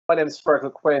My name is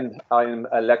Fergal Quinn. I'm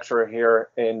a lecturer here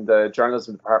in the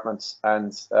journalism department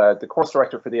and the course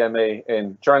director for the MA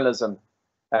in journalism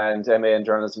and MA in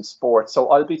journalism sport. So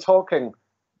I'll be talking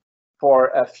for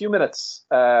a few minutes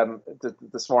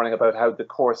this morning about how the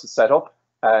course is set up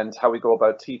and how we go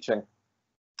about teaching,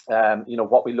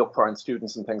 what we look for in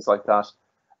students and things like that.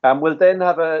 We'll then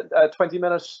have a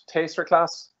 20-minute taster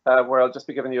class where I'll just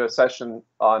be giving you a session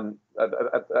on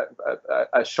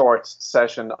a short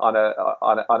session on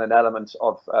an element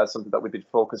of something that we've been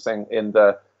focusing in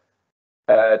the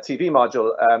TV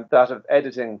module, that of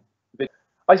editing.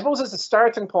 I suppose as a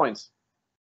starting point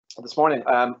this morning,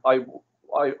 I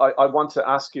want to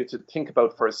ask you to think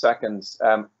about for a second,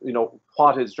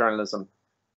 what is journalism?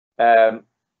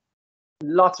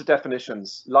 Lots of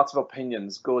definitions, lots of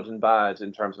opinions, good and bad,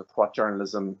 in terms of what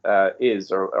journalism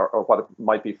is or what it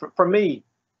might be. For me,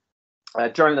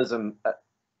 journalism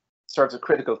serves a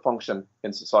critical function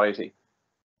in society.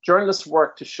 Journalists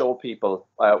work to show people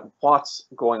what's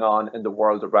going on in the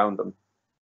world around them.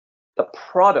 The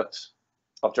product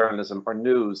of journalism or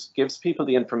news gives people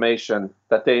the information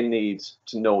that they need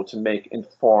to know to make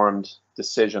informed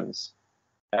decisions.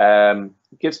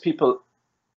 Gives people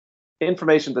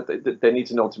information that they need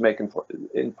to know to make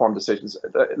informed decisions,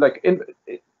 like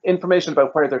information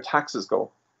about where their taxes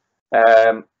go,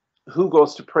 who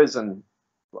goes to prison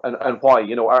and why.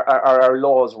 Are our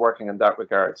laws working in that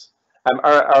regard?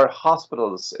 Are our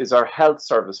hospitals, is our health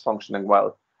service functioning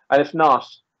well? And if not,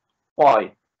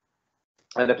 why?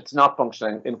 And if it's not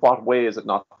functioning, in what way is it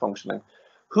not functioning?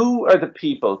 Who are the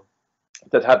people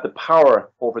that have the power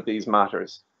over these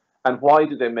matters? And why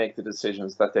do they make the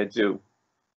decisions that they do?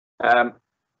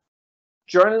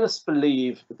 Journalists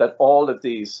believe that all of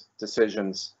these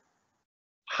decisions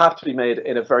have to be made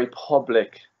in a very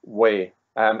public way.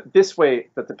 This way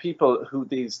that the people who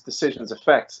these decisions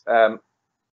affect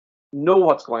know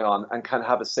what's going on and can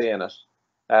have a say in it.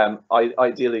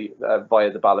 Ideally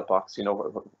via the ballot box,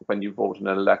 when you vote in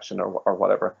an election or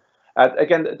whatever.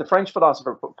 Again, the French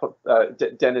philosopher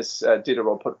Denis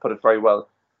Diderot put it very well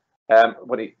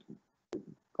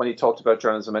when he talked about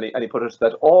journalism, and he put it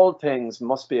that all things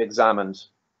must be examined,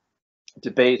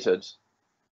 debated,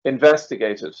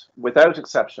 investigated without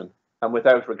exception and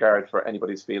without regard for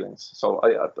anybody's feelings. So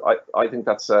I think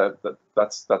that's a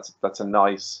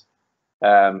nice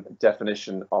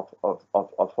definition of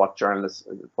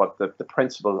what the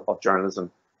principle of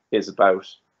journalism is about.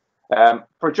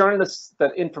 For journalists,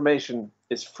 that information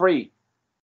is free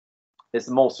is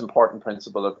the most important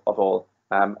principle of all.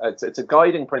 It's a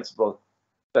guiding principle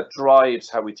that drives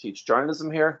how we teach journalism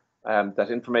here, that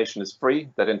information is free,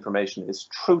 that information is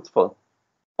truthful,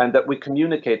 and that we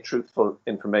communicate truthful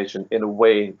information in a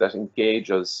way that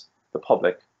engages the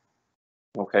public.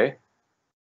 Okay?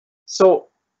 So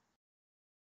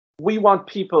we want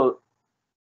people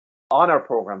on our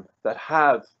program that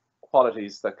have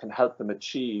qualities that can help them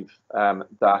achieve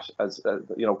that, as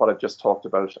what I've just talked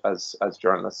about as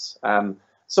journalists.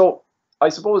 So I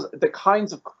suppose the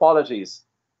kinds of qualities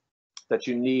that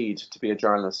you need to be a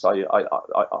journalist, or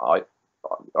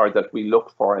that we look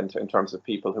for in terms of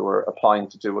people who are applying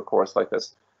to do a course like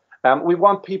this. We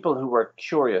want people who are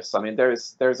curious. I mean,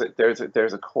 there's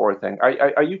a core thing.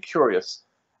 Are you curious?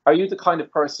 Are you the kind of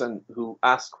person who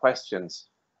asks questions?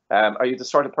 Are you the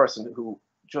sort of person who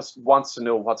just wants to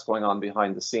know what's going on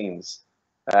behind the scenes?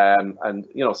 And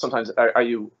sometimes are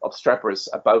you obstreperous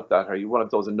about that? Are you one of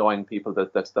those annoying people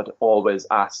that always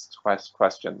asks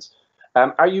questions?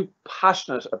 Are you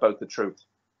passionate about the truth?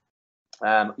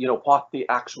 What the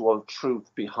actual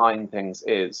truth behind things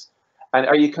is. And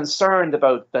are you concerned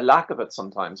about the lack of it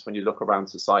sometimes when you look around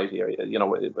society, or,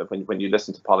 when you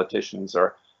listen to politicians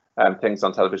or things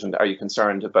on television? Are you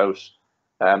concerned about,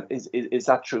 is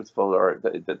that truthful, or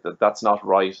that's not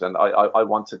right, and I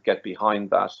want to get behind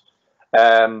that?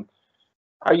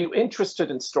 Are you interested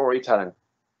in storytelling?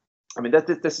 I mean,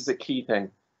 this is a key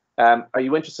thing. Are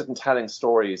you interested in telling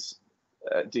stories?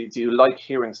 Do you like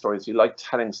hearing stories? Do you like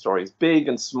telling stories, big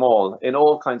and small, in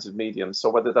all kinds of mediums?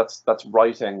 So whether that's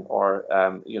writing or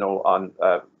on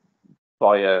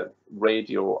via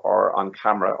radio or on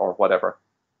camera or whatever.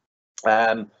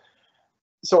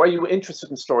 So are you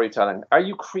interested in storytelling? Are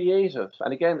you creative?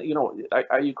 And again,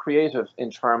 are you creative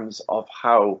in terms of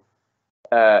how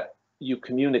you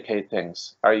communicate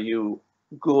things? Are you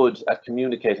good at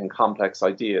communicating complex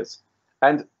ideas?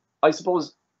 And I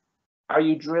suppose, are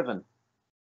you driven?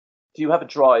 Do you have a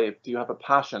drive? Do you have a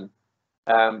passion?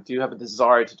 Do you have a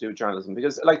desire to do journalism?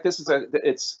 Because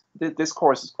this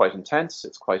course is quite intense.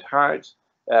 It's quite hard.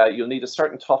 You'll need a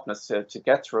certain toughness to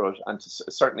get through it, and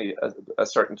certainly a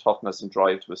certain toughness and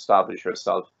drive to establish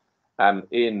yourself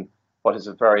in what is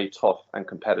a very tough and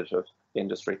competitive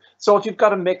industry. So if you've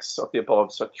got a mix of the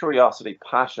above, so curiosity,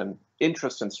 passion,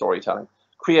 interest in storytelling,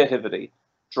 creativity,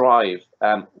 drive,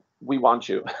 we want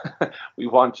you. We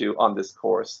want you on this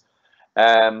course.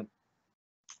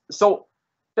 So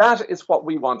that is what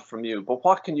we want from you, but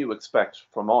what can you expect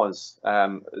from us,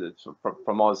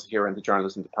 from us here in the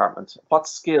journalism department? What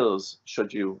skills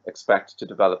should you expect to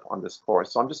develop on this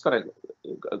course? So I'm just going to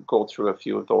go through a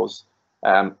few of those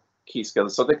key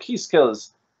skills. So the key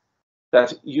skills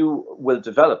that you will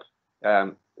develop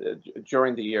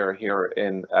during the year here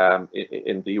in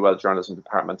the UL journalism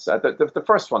department. The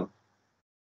first one,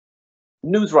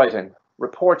 news writing,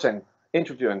 reporting,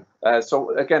 interviewing.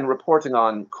 So again, reporting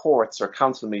on courts or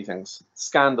council meetings,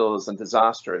 scandals and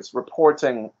disasters,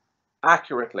 reporting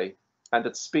accurately and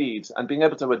at speed, and being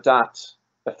able to adapt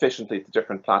efficiently to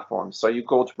different platforms. So you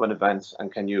go to an event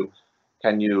and can you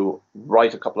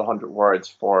write a couple of hundred words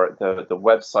for the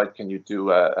website? Can you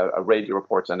do a radio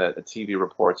report and a TV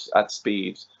report at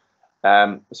speed?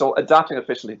 So adapting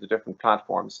efficiently to different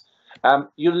platforms.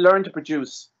 You learn to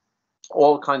produce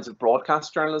all kinds of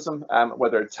broadcast journalism,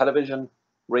 whether it's television,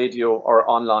 radio, or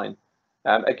online.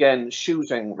 Again,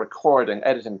 shooting, recording,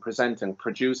 editing, presenting,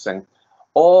 producing,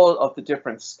 all of the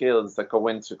different skills that go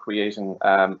into creating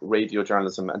radio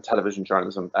journalism and television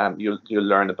journalism. You'll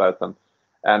learn about them.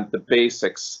 The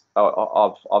basics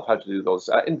of how to do those.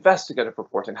 Investigative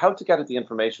reporting, how to get at the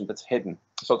information that's hidden.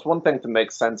 So it's one thing to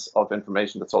make sense of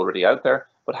information that's already out there,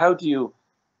 but how do you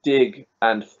dig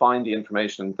and find the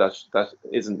information that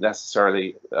isn't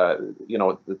necessarily, that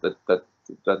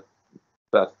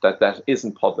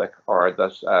isn't public, or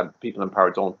that people in power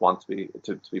don't want to be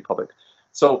public.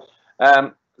 So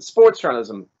sports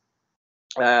journalism,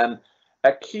 a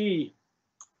key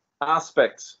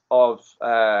aspect of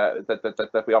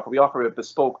that we offer a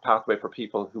bespoke pathway for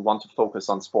people who want to focus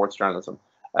on sports journalism.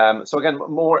 So again,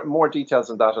 more details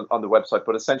on that on the website,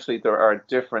 but essentially there are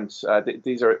different,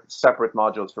 these are separate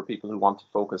modules for people who want to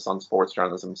focus on sports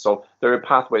journalism. So there are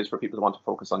pathways for people who want to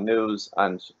focus on news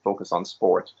and focus on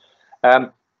sport.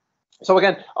 So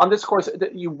again, on this course,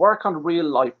 you work on real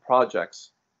life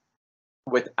projects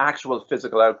with actual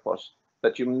physical output,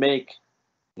 that you make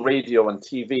radio and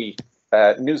TV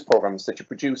news programs, that you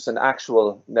produce an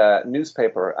actual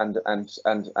newspaper and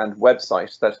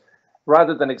website, that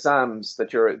rather than exams,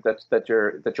 that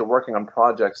you're working on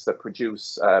projects that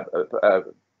produce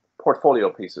portfolio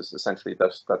pieces, essentially,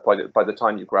 that by the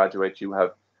time you graduate you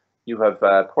have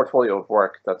a portfolio of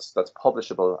work that's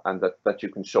publishable, and that you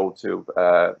can show to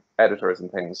editors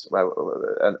and things,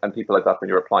 and people like that when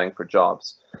you're applying for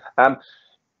jobs.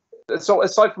 So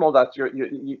aside from all that,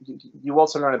 you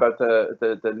also learn about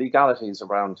the legalities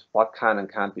around what can and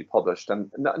can't be published,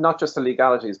 and not just the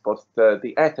legalities, but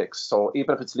the ethics. So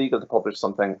even if it's legal to publish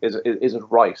something, is it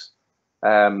right?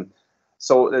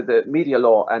 So the media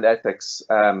law and ethics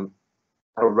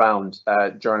around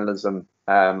journalism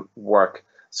work.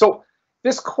 So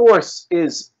this course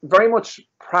is very much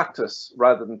practice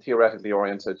rather than theoretically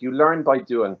oriented. You learn by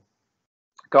doing,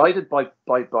 guided by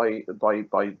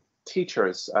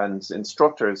teachers and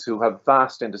instructors who have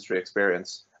vast industry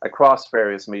experience across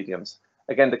various mediums.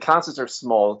 Again, the classes are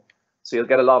small, so you'll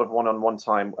get a lot of one-on-one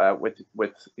time with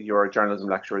your journalism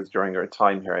lecturers during your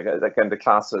time here. Again, the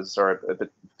classes are a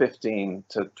bit 15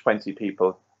 to 20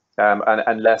 people,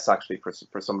 and less actually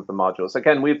for some of the modules.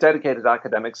 Again, we've dedicated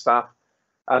academic staff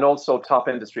and also top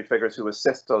industry figures who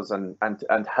assist us and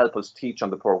help us teach on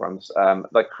the programs,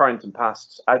 like current and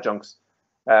past adjuncts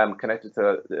connected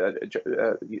to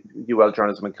UL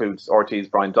journalism includes Ortiz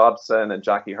Brian Dobson and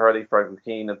Jackie Hurley, Fergal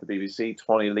Quinn of the BBC,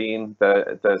 Tony Lean,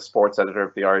 the sports editor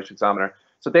of the Irish Examiner.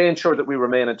 So they ensure that we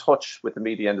remain in touch with the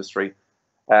media industry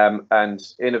and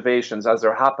innovations as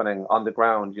they're happening on the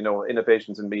ground. You know,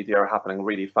 innovations in media are happening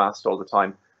really fast all the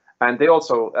time. And they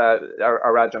also,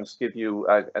 our adjuncts give you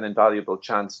an invaluable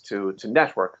chance to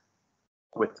network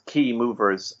with key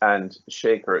movers and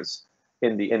shakers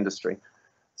in the industry.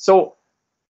 So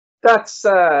that's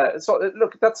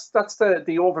look, that's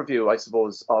the overview, I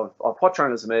suppose, of what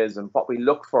journalism is and what we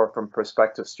look for from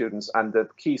prospective students, and the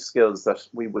key skills that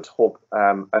we would hope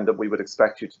and that we would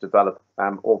expect you to develop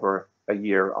over a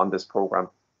year on this program.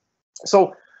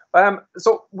 So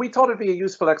we thought it'd be a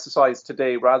useful exercise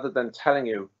today, rather than telling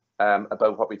you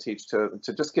about what we teach, to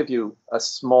just give you a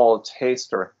small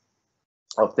taster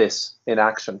of this in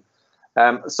action.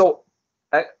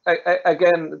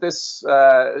 Again, this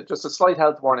just a slight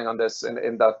health warning on this,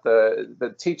 in that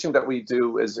the teaching that we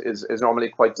do is normally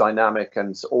quite dynamic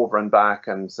and over and back,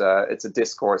 and it's a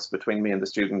discourse between me and the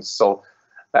students. So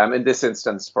In this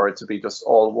instance, for it to be just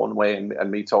all one way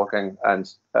and me talking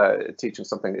and teaching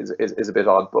something is a bit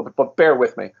odd, but bear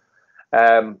with me.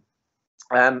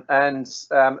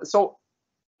 So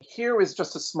here is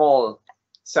just a small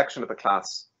section of a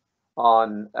class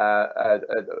on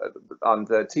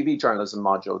the TV journalism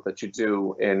module that you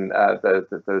do in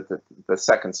the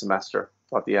second semester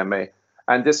of the MA.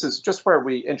 And this is just where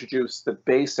we introduce the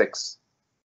basics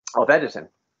of editing.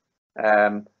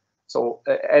 So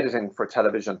editing for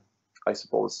television, I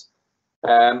suppose.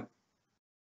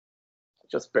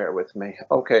 Just bear with me.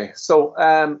 Okay, so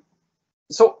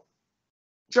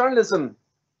journalism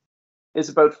is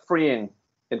about freeing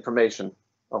information.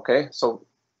 Okay, so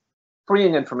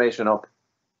freeing information up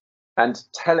and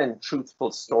telling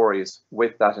truthful stories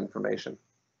with that information.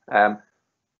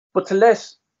 But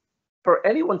for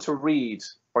anyone to read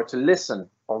or to listen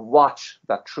or watch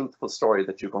that truthful story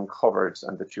that you've uncovered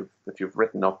and that you've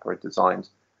written up or designed,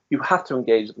 you have to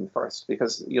engage them first,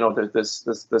 because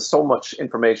there's so much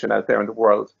information out there in the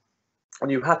world,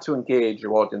 and you have to engage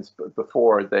your audience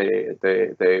before they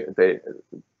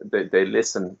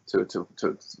listen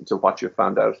to what you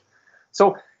found out.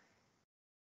 So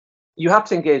you have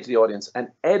to engage the audience,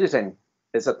 and editing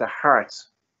is at the heart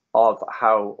of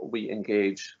how we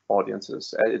engage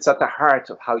audiences. It's at the heart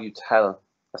of how you tell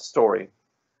a story.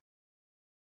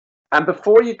 And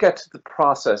before you get to the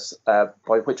process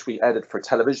by which we edit for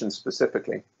television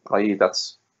specifically, i.e.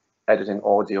 that's editing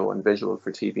audio and visual for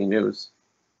TV news,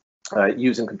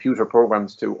 using computer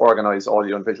programs to organize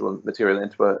audio and visual material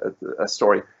into a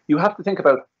story, you have to think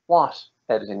about what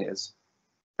editing is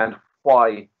and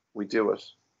why we do it.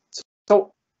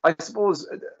 So I suppose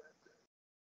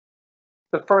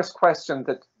the first question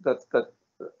that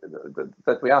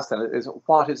we ask then is,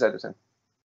 what is editing?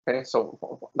 Okay, so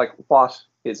like, what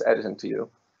is editing to you?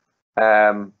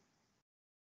 Quite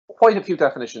a few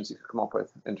definitions you could come up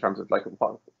with in terms of like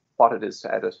what it is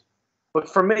to edit. But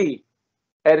for me,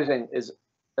 editing is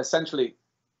essentially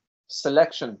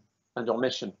selection and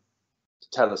omission to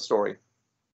tell a story.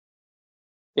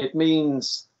 It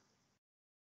means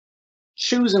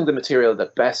choosing the material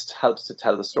that best helps to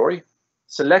tell the story,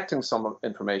 selecting some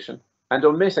information, and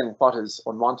omitting what is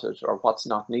unwanted or what's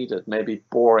not needed, maybe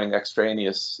boring,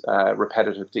 extraneous,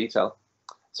 repetitive detail.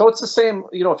 So it's the same,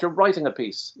 if you're writing a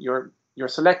piece, you're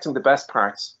selecting the best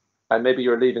parts, and maybe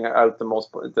you're leaving out the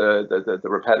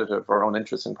repetitive or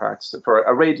uninteresting parts. For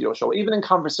a radio show, even in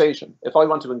conversation, if I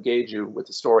want to engage you with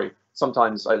the story,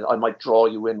 sometimes I might draw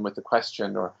you in with a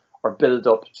question or build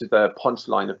up to the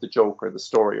punchline of the joke or the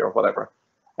story or whatever.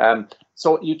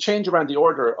 So you change around the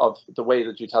order of the way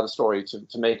that you tell a story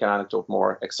to make an anecdote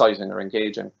more exciting or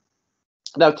engaging.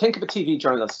 Now think of a TV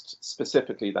journalist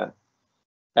specifically then.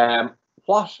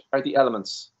 What are the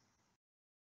elements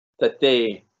that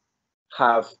they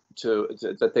have to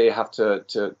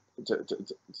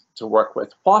work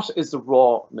with? What is the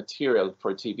raw material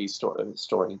for a TV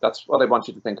story? That's what I want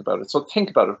you to think about it. So think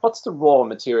about it. What's the raw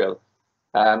material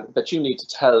that you need to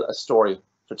tell a story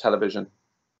for television?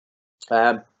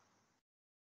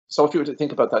 So if you were to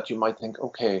think about that, you might think,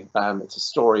 okay, it's a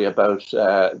story about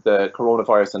the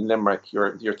coronavirus in Limerick.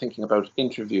 You're thinking about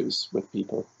interviews with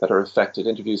people that are affected,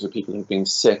 interviews with people who've been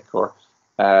sick, or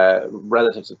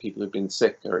relatives of people who've been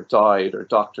sick or died, or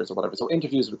doctors or whatever. So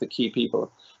interviews with the key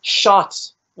people,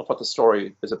 shots of what the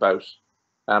story is about,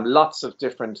 lots of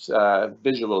different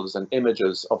visuals and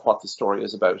images of what the story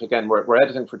is about. Again, we're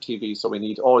editing for TV, so we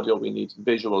need audio, we need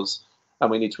visuals, and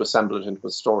we need to assemble it into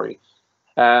a story.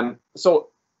 So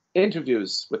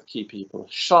interviews with key people,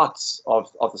 shots of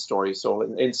the story, so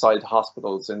inside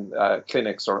hospitals, in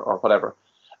clinics or whatever.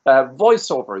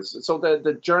 Voiceovers, so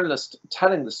the journalist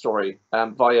telling the story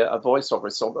via a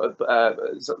voiceover, so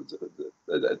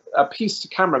a piece to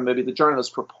camera, maybe the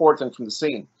journalist reporting from the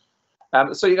scene.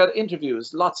 So you got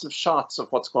interviews, lots of shots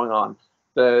of what's going on,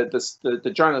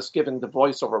 the journalist giving the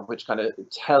voiceover, which kind of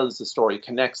tells the story,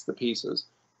 connects the pieces,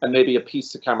 and maybe a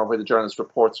piece to camera where the journalist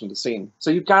reports from the scene.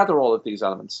 So you gather all of these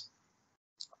elements,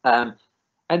 and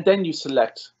then you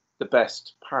select the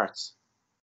best parts,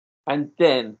 and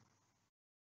then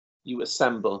you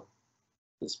assemble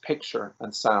this picture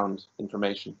and sound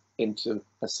information into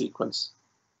a sequence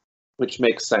which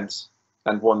makes sense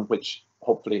and one which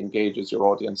hopefully engages your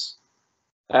audience.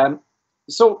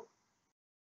 So,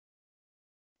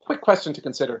 quick question to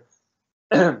consider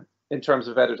in terms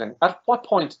of editing. At what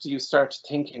point do you start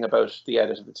thinking about the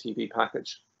edit of a TV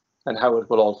package and how it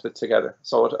will all fit together?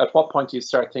 So at what point do you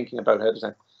start thinking about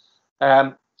editing?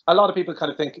 A lot of people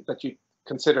kind of think that you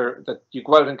consider that you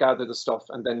go out and gather the stuff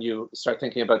and then you start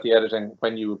thinking about the editing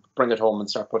when you bring it home and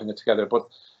start putting it together. But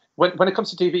when it comes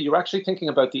to TV, you're actually thinking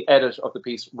about the edit of the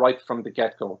piece right from the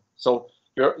get-go. So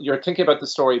you're thinking about the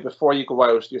story before you go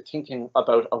out. You're thinking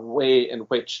about a way in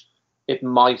which it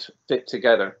might fit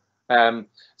together.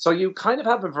 So you kind of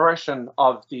have a version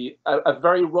of a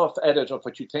very rough edit of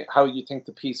what you think, how you think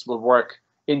the piece will work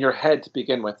in your head to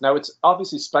begin with. Now, it's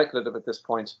obviously speculative at this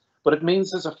point, but it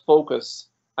means there's a focus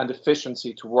and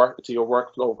efficiency to your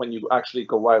workflow when you actually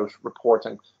go out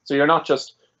reporting. So you're not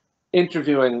just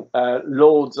interviewing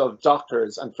loads of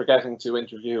doctors and forgetting to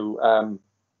interview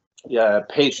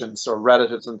patients or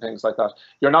relatives and things like that.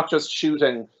 You're not just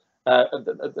shooting,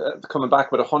 coming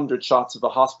back with 100 shots of a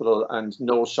hospital and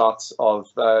no shots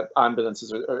of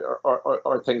ambulances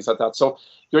or things like that. So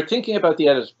you're thinking about the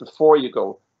edit before you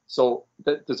go. So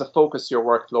there's a focus to your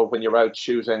workflow when you're out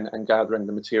shooting and gathering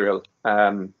the material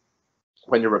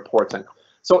when you're reporting.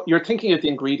 So you're thinking of the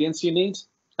ingredients you need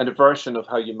and a version of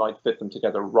how you might fit them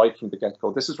together right from the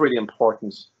get-go. This is really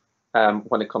important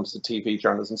when it comes to TV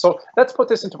journalism. So let's put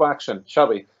this into action, shall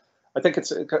we? I think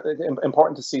it's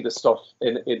important to see this stuff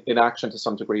in action to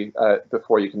some degree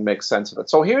before you can make sense of it.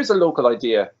 So here's a local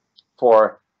idea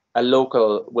for a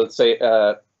local, we'll say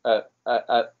a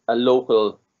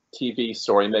local TV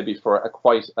story, maybe for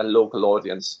quite a local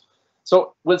audience.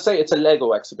 So we'll say it's a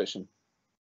Lego exhibition.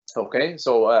 Okay,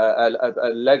 so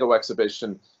a Lego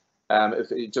exhibition.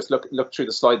 If you just look through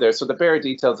the slide there, so the bare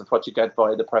details of what you get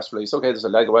via the press release. Okay, there's a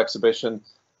Lego exhibition.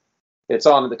 It's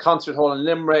on in the concert hall in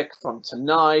Limerick from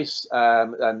tonight.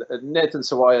 And Nathan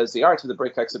Sawaya's The Art of the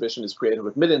Brick exhibition is created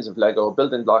with millions of Lego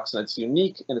building blocks, and it's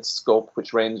unique in its scope,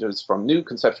 which ranges from new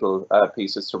conceptual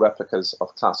pieces to replicas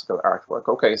of classical artwork.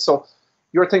 Okay, so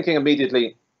you're thinking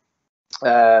immediately,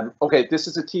 okay, this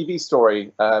is a TV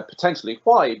story, potentially.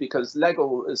 Why? Because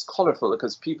Lego is colorful,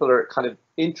 because people are kind of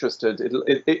interested.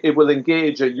 It will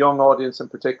engage a young audience in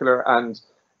particular, and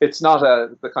it's not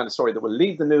the kind of story that will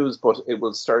lead the news, but it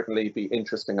will certainly be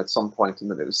interesting at some point in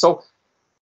the news. So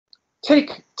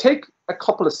take a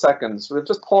couple of seconds, we'll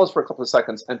just pause for a couple of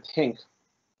seconds and think,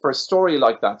 for a story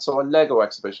like that, so a Lego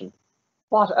exhibition,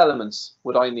 what elements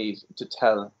would I need to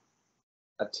tell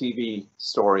a TV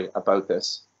story about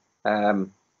this?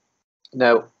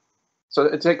 Now,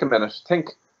 so take a minute,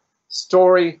 think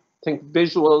story, think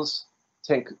visuals,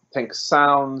 think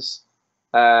sounds,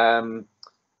 and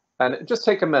just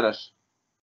take a minute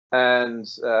and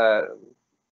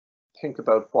think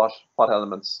about what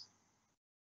elements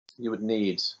you would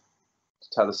need to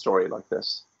tell a story like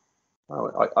this.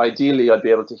 Ideally, I'd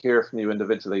be able to hear from you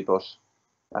individually, but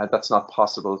that's not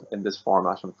possible in this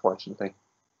format, unfortunately.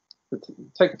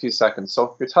 Take a few seconds.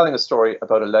 So you're telling a story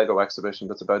about a Lego exhibition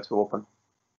that's about to open.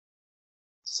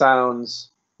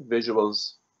 Sounds,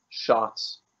 visuals,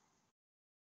 shots.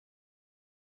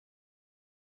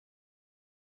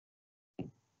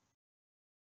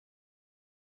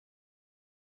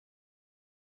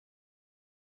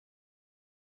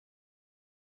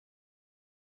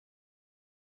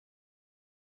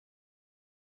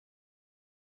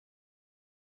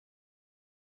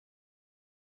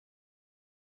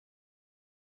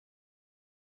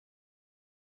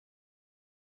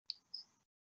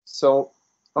 So,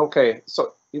 okay,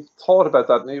 so you've thought about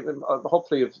that, and even,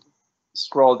 hopefully you've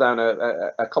scrolled down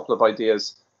a couple of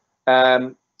ideas.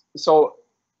 So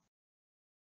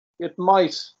it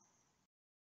might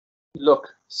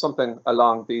look something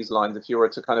along these lines if you were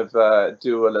to kind of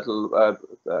do a little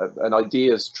an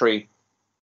ideas tree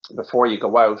before you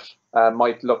go out.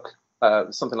 Might look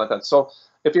something like that. So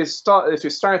if you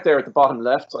start there at the bottom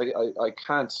left, I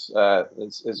can't.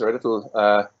 Is there a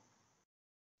little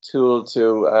tool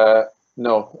to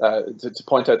to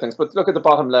point out things? But look at the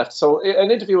bottom left. So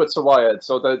an interview with Sawaya,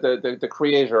 so the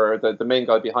creator, the main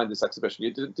guy behind this exhibition.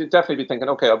 You'd definitely be thinking,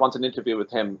 okay, I want an interview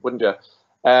with him, wouldn't you?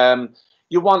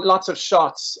 You want lots of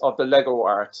shots of the Lego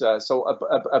art. So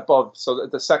above, so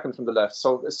the second from the left.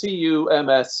 So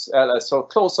CUMSLS, so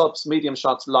close-ups, medium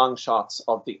shots, long shots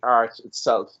of the art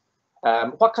itself.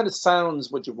 What kind of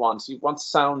sounds would you want? You want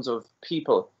sounds of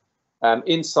people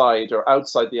inside or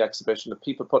outside the exhibition, of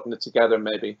people putting it together,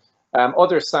 maybe.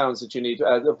 Other sounds that you need,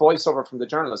 the voiceover from the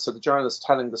journalist, so the journalist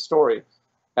telling the story.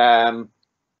 You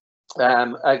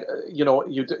know,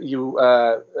 you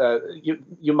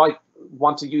might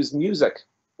want to use music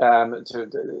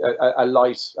to a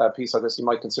light piece like this. You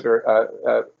might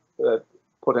consider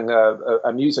putting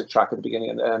a music track at the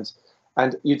beginning and the end.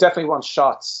 And you definitely want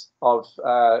shots of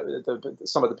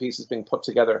some of the pieces being put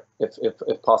together,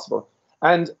 if possible.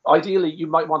 And ideally, you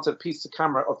might want a piece to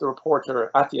camera of the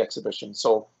reporter at the exhibition,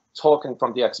 so talking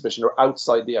from the exhibition or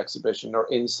outside the exhibition or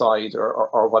inside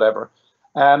or whatever.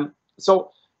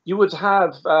 So you would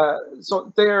have,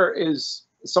 so there is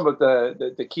some of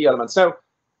the key elements. Now,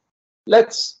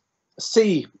 let's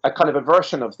see a kind of a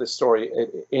version of this story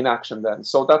in action then.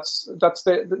 So that's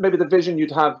maybe the vision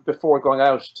you'd have before going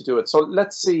out to do it. So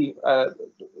let's see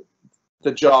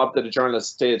the job that a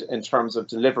journalist did in terms of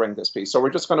delivering this piece. So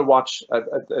we're just going to watch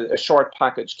a short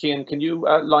package. Cian, can you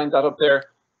line that up there?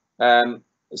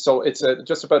 So it's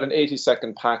just about an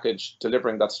 80-second package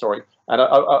delivering that story. And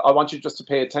I want you just to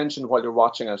pay attention while you're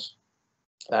watching it,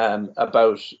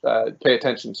 pay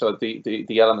attention to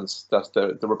the elements that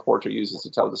the reporter uses to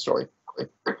tell the story.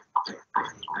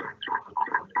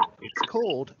 It's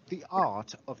called The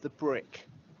Art of the Brick,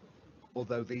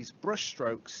 although these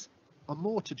brushstrokes are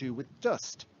more to do with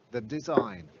dust than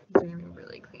design. It's gonna be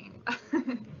really clean. It's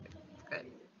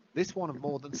good. This one of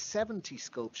more than 70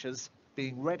 sculptures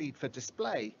being readied for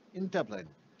display in Dublin.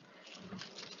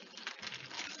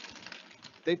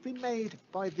 They've been made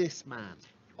by this man,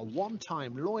 a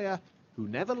one-time lawyer who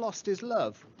never lost his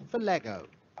love for Lego.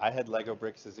 I had Lego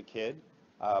bricks as a kid,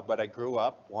 but I grew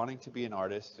up wanting to be an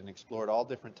artist and explored all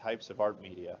different types of art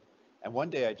media. And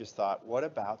one day I just thought, what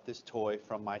about this toy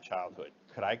from my childhood?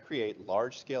 Could I create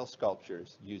large-scale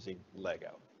sculptures using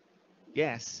Lego?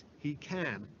 Yes, he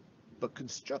can, but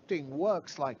constructing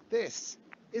works like this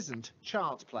isn't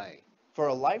child's play. For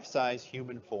a life-size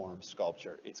human form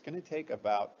sculpture, it's going to take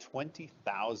about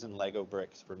 20,000 Lego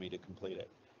bricks for me to complete it.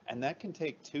 And that can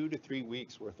take 2 to 3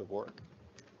 weeks worth of work.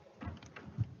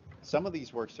 Some of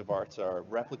these works of art are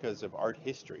replicas of art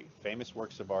history, famous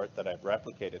works of art that I've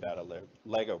replicated out of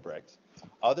Lego bricks.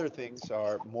 Other things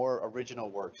are more original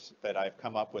works that I've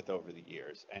come up with over the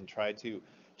years and tried to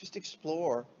just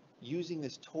explore using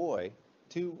this toy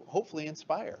to hopefully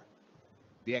inspire.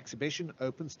 The exhibition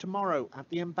opens tomorrow at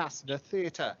the Ambassador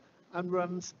Theatre and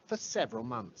runs for several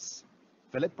months.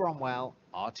 Philip Bromwell,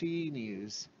 RTE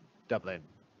News, Dublin.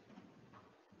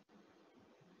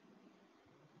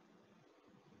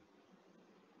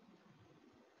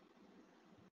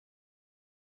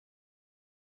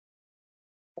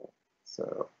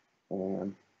 So,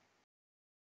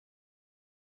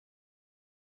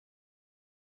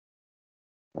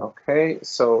 okay,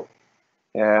 so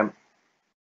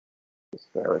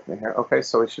just bear with me here. Okay,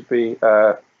 so it should be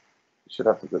should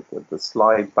have the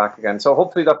slide back again. So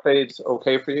hopefully that played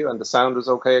okay for you and the sound was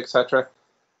okay, etc.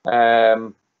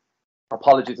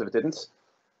 Apologies if it didn't.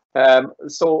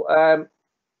 So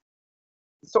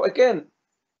again,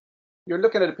 you're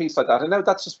looking at a piece like that, and now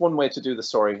that's just one way to do the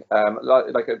story.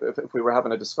 Like if we were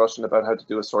having a discussion about how to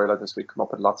do a story like this, we'd come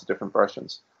up with lots of different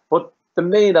versions. But the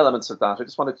main elements of that, I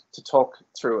just wanted to talk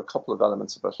through a couple of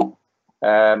elements of it.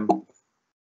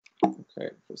 Okay,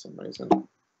 for some reason,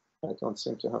 I don't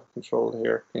seem to have control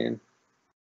here, Cian.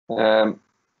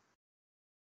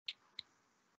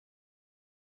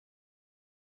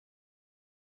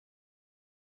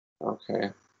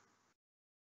 Okay.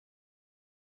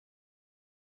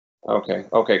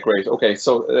 Okay, great. Okay,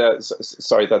 so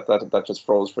sorry that just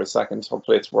froze for a second.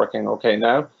 Hopefully it's working okay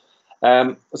now.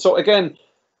 So again,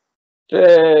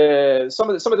 some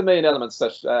of the main elements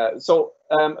that so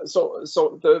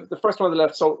the first one on the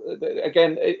left. So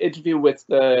again, interview with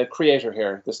the creator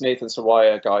here, this Nathan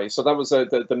Sawaya guy. So that was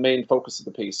the main focus of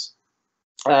the piece.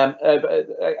 Another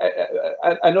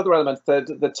element,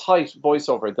 the tight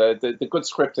voiceover, the good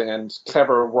scripting and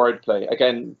clever wordplay.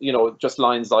 Again, you know, just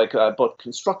lines like but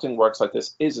constructing works like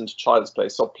this isn't child's play.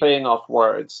 So playing off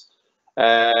words.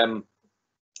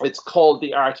 It's called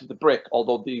The Art of the Brick,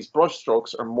 although these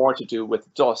brushstrokes are more to do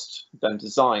with dust than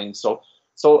design. So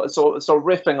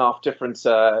riffing off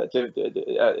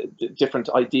different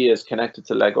ideas connected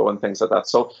to Lego and things like that.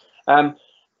 So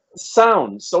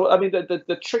sound. So I mean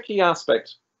the tricky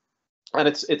aspect, and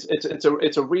it's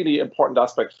a really important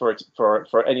aspect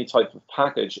for any type of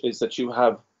package, is that you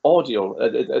have audio,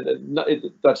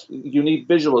 that you need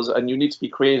visuals and you need to be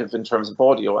creative in terms of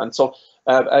audio. And so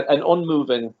an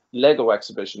unmoving Lego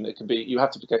exhibition, you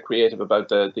have to get creative about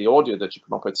the audio that you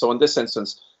come up with. So in this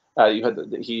instance,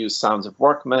 he used sounds of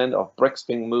workmen, of bricks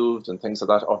being moved and things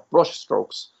like that, of brush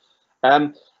strokes.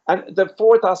 And the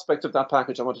fourth aspect of that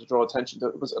package I wanted to draw attention to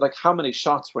was like how many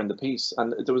shots were in the piece.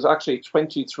 And there was actually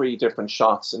 23 different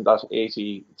shots in that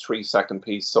 83-second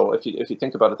piece. So if you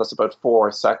think about it, that's about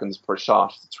 4 seconds per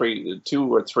shot,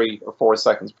 2 or 3 or 4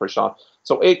 seconds per shot.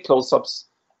 So 8 close-ups,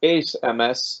 8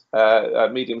 MS,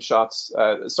 medium shots.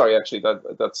 Sorry, actually,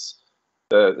 that's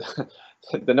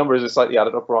the numbers are slightly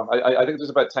added up wrong. I think there's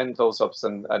about 10 close-ups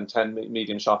and 10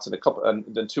 medium shots and a couple, and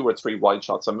then 2 or 3 wide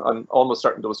shots. I'm almost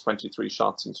certain there was 23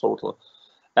 shots in total.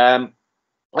 And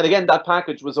again, that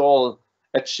package was all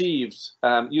achieved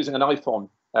using an iPhone.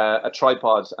 a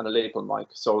tripod, and a lapel mic.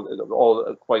 So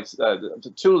all quite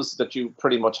the tools that you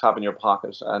pretty much have in your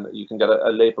pocket, and you can get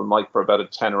a lapel mic for about a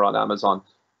tenner on Amazon,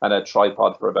 and a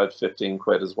tripod for about 15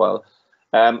 quid as well.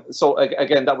 So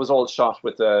again, that was all shot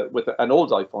with an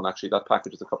old iPhone. Actually, that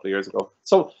package was a couple of years ago.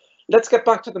 So let's get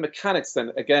back to the mechanics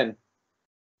then again.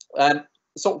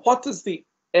 So what does the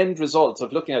end result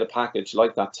of looking at a package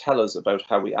like that tell us about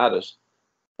how we add it,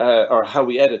 or how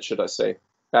we edit, should I say?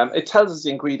 It tells us the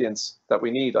ingredients that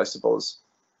we need, I suppose,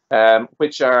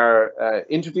 which are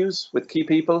interviews with key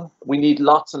people. We need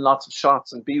lots and lots of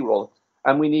shots and B-roll,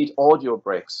 and we need audio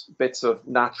breaks, bits of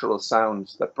natural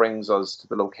sound that brings us to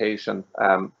the location.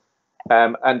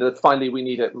 And finally, we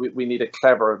need a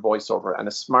clever voiceover, and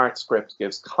a smart script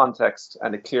gives context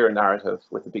and a clear narrative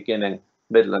with the beginning,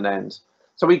 middle, and end.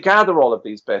 So we gather all of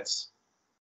these bits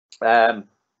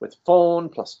with phone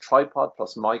plus tripod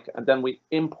plus mic, and then we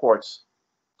import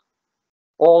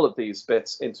all of these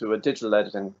bits into a digital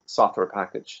editing software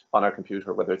package on our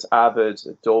computer, whether it's Avid,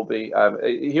 Adobe.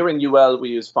 Here in UL, we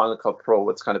use Final Cut Pro.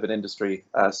 It's kind of an industry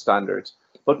standard.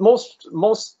 But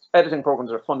most editing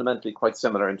programs are fundamentally quite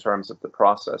similar in terms of the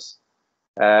process.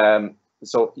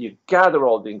 So you gather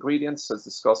all the ingredients, as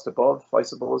discussed above, I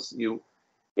suppose. You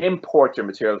import your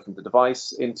material from the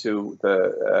device into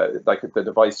the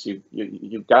device you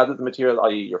gather the material,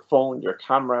 i.e. your phone, your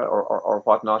camera, or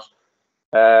whatnot.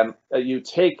 You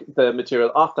take the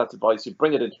material off that device, you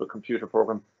bring it into a computer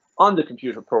program. On the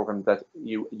computer program that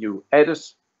you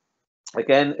edit,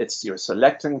 again, you're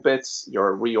selecting bits,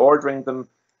 you're reordering them,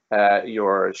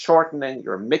 you're shortening,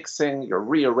 you're mixing, you're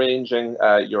rearranging,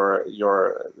 you're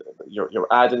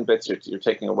adding bits, you're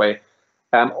taking away,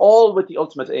 all with the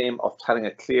ultimate aim of telling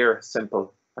a clear,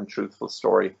 simple, and truthful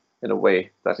story in a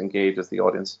way that engages the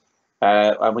audience.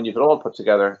 And when you've it all put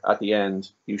together, at the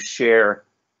end, you share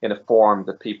in a form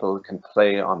that people can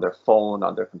play on their phone,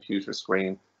 on their computer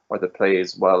screen, or that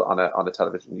plays well on a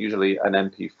television, usually an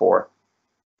MP4.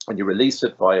 And you release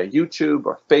it via YouTube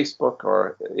or Facebook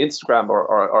or Instagram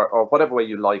or whatever way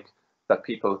you like, that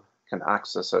people can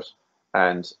access it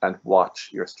and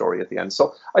watch your story at the end.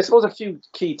 So I suppose a few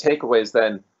key takeaways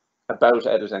then about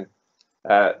editing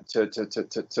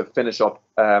to finish up.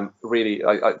 Really,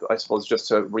 I suppose just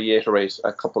to reiterate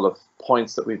a couple of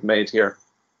points that we've made here.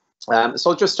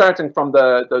 So just starting from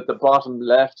the bottom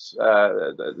left,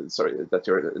 sorry, that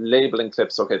you're labeling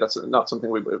clips. Okay, that's not something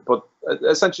we would, but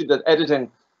essentially that editing,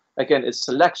 again, is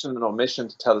selection and omission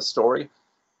to tell a story.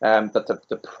 That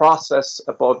the process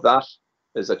above that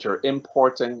is that you're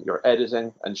importing, you're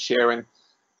editing and sharing.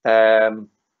 Above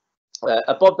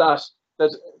that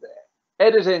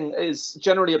editing is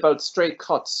generally about straight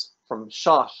cuts from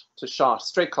shot to shot,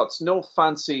 straight cuts, no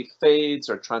fancy fades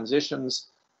or transitions.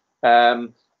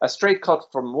 A straight cut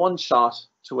from one shot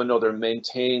to another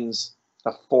maintains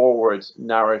a forward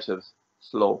narrative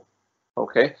flow.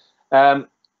 Okay.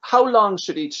 How long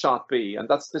should each shot be? And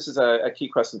this is a key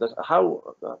question. That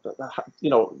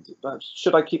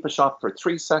should I keep a shot for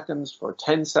 3 seconds, for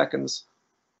 10 seconds?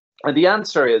 And the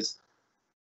answer is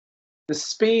the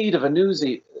speed of a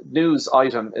news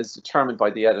item is determined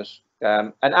by the edit.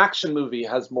 An action movie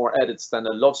has more edits than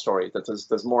a love story. That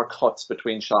there's more cuts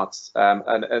between shots,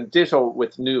 and ditto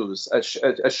with news.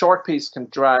 A short piece can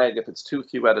drag if it's too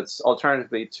few edits.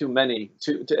 Alternatively, too many.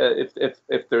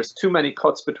 If there's too many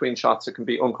cuts between shots, it can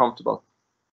be uncomfortable.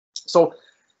 So,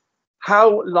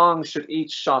 how long should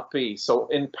each shot be? So,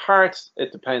 in part,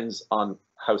 it depends on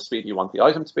how speedy you want the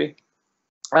item to be,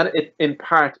 and in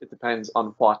part it depends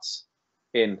on what's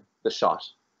in the shot.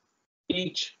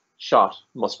 Each shot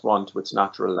must run to its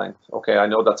natural length. Okay, I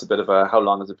know that's a bit of a how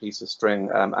long is a piece of string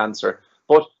answer,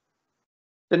 but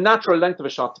the natural length of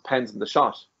a shot depends on the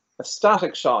shot. A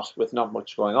static shot with not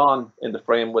much going on in the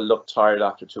frame will look tired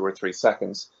after 2 or 3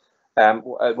 seconds,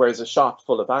 whereas a shot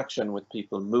full of action with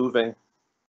people moving,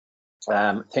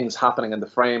 things happening in the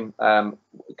frame,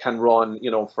 can run,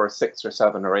 for 6 or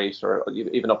 7 or 8 or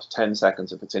even up to 10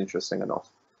 seconds if it's interesting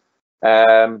enough.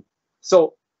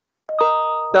 So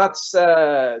that's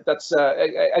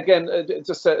again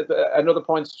just another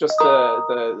point. Just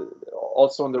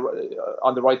also on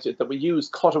the right, that we use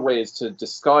cutaways to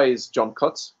disguise jump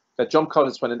cuts. A jump cut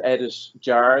is when an edit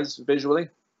jars visually.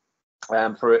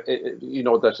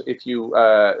 That if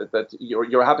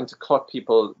you're having to cut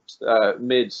people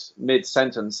mid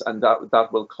sentence, and that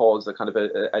will cause a kind of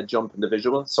a jump in the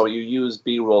visual. So you use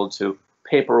B-roll to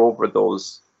paper over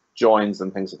those joins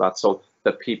and things like that, so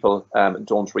that people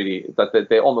don't really, that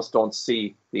they almost don't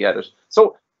see the edit.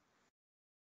 So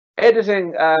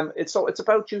editing, it's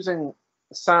about using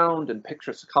sound and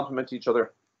pictures to complement each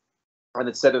other. and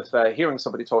instead of hearing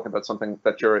somebody talking about something,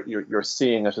 that you're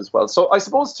seeing it as well. So I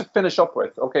suppose to finish up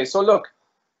with, okay, so look,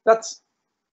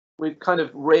 we've kind of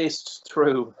raced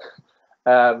through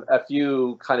a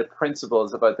few kind of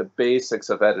principles about the basics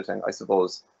of editing, I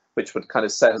suppose, which would kind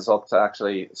of set us up to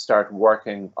actually start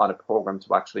working on a program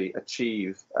to actually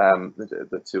achieve,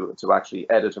 to actually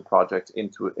edit a project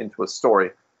into a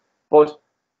story. But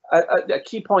a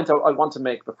key point I want to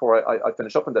make before I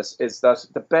finish up on this is that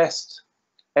the best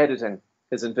editing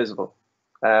is invisible.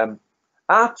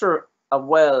 After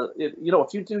a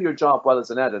if you do your job well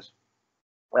as an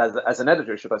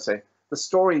editor, should I say, the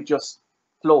story just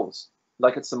flows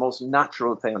like it's the most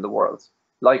natural thing in the world.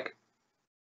 Like,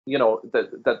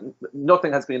 that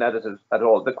nothing has been edited at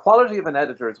all. The quality of an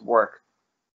editor's work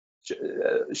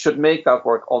should make that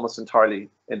work almost entirely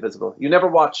invisible. You never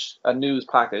watch a news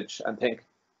package and think,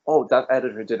 oh, that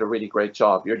editor did a really great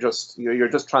job. You're just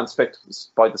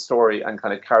transfixed by the story and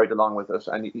kind of carried along with it,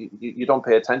 and you don't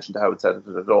pay attention to how it's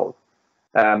edited at all.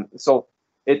 So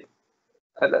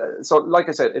like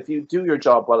I said, if you do your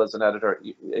job well as an editor,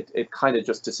 it kind of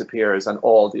just disappears, and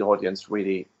all the audience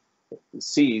really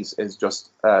sees is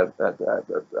just a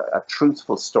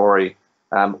truthful story,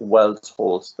 well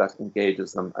told, that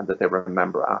engages them and that they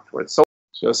remember afterwards. So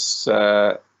just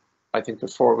I think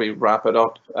before we wrap it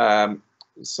up,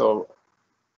 so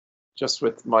just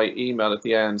with my email at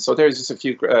the end. So there's just a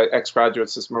few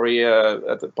ex-graduates. There's Maria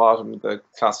at the bottom, the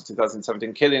class of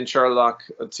 2017, Killian Sherlock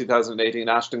 2018,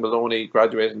 Ashton Maloney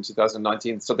graduated in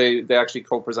 2019. So they actually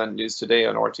co-present News Today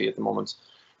on RT at the moment.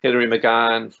 Hilary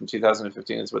McGann from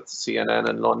 2015 is with CNN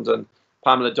in London.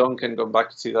 Pamela Duncan, going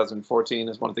back to 2014,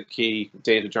 is one of the key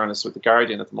data journalists with The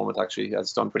Guardian at the moment, actually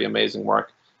has done pretty amazing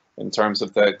work in terms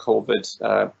of the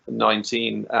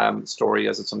COVID-19 story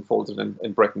as it's unfolded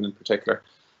in Britain in particular.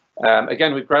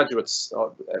 Again, we've graduates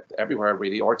everywhere,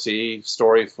 really. RTE,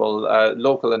 Storyful,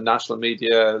 local and national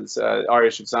media,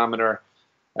 Irish Examiner,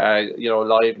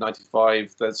 Live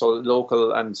 95, so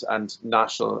local and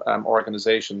national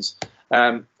organisations.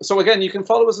 So again, you can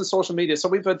follow us on social media. So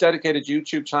we've a dedicated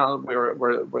YouTube channel.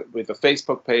 We've a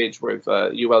Facebook page. We've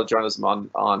UL Journalism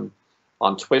on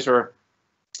Twitter.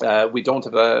 We don't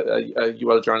have a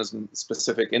UL Journalism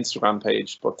specific Instagram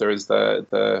page, but there is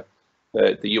the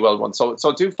UL one. So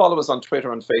do follow us on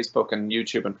Twitter and Facebook and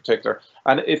YouTube in particular.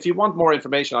 And if you want more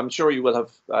information, I'm sure you will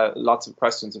have lots of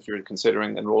questions if you're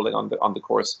considering enrolling on the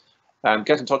course.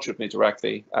 Get in touch with me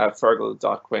directly,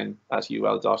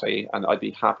 fergal.quinn@ul.ie, and I'd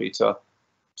be happy to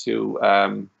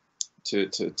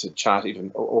chat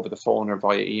even over the phone or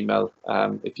via email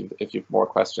if you've more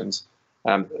questions,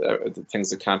 the things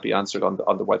that can't be answered on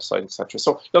the website, etc.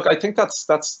 So look, I think that's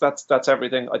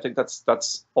everything. I think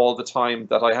that's all the time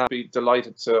that I have. Be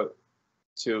delighted to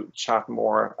chat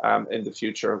more in the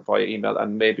future via email,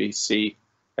 and maybe see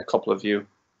a couple of you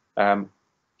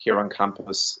here on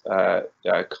campus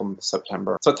come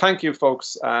September. So thank you,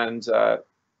 folks, and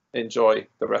enjoy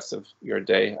the rest of your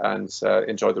day, and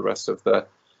enjoy the rest of the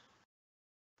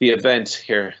event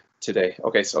here today.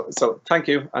 Okay, so thank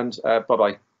you, and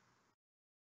bye-bye.